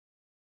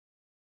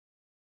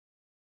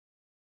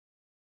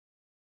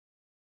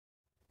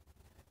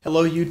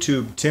Hello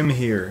YouTube, Tim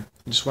here.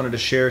 I just wanted to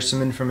share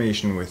some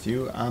information with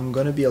you. I'm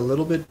going to be a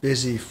little bit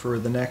busy for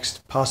the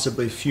next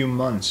possibly few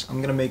months. I'm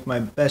going to make my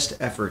best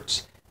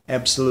efforts,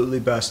 absolutely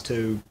best,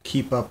 to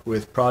keep up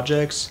with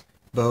projects,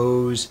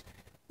 bows,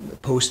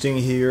 posting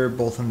here,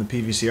 both on the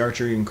PVC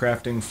Archery and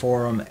Crafting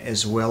forum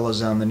as well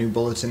as on the new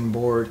bulletin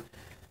board.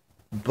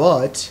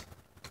 But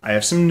I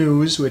have some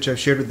news which I've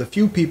shared with a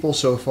few people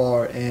so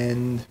far,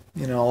 and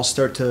I'll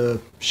start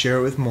to share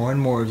it with more and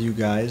more of you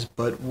guys.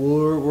 But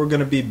we're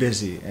gonna be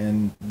busy,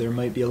 and there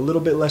might be a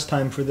little bit less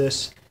time for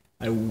this.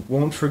 I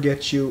won't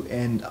forget you,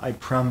 and I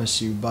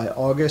promise you, by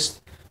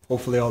August,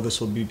 hopefully all this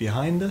will be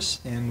behind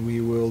us, and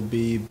we will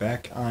be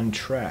back on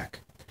track.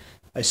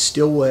 I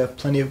still will have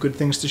plenty of good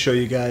things to show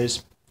you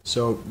guys,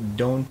 so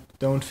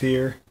don't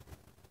fear.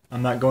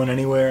 I'm not going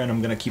anywhere, and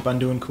I'm gonna keep on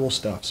doing cool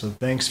stuff. So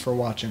thanks for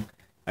watching.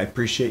 I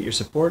appreciate your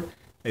support.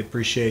 I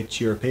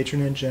appreciate your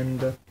patronage,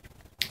 and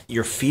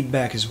your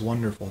feedback is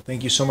wonderful.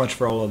 Thank you so much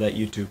for all of that,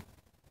 YouTube.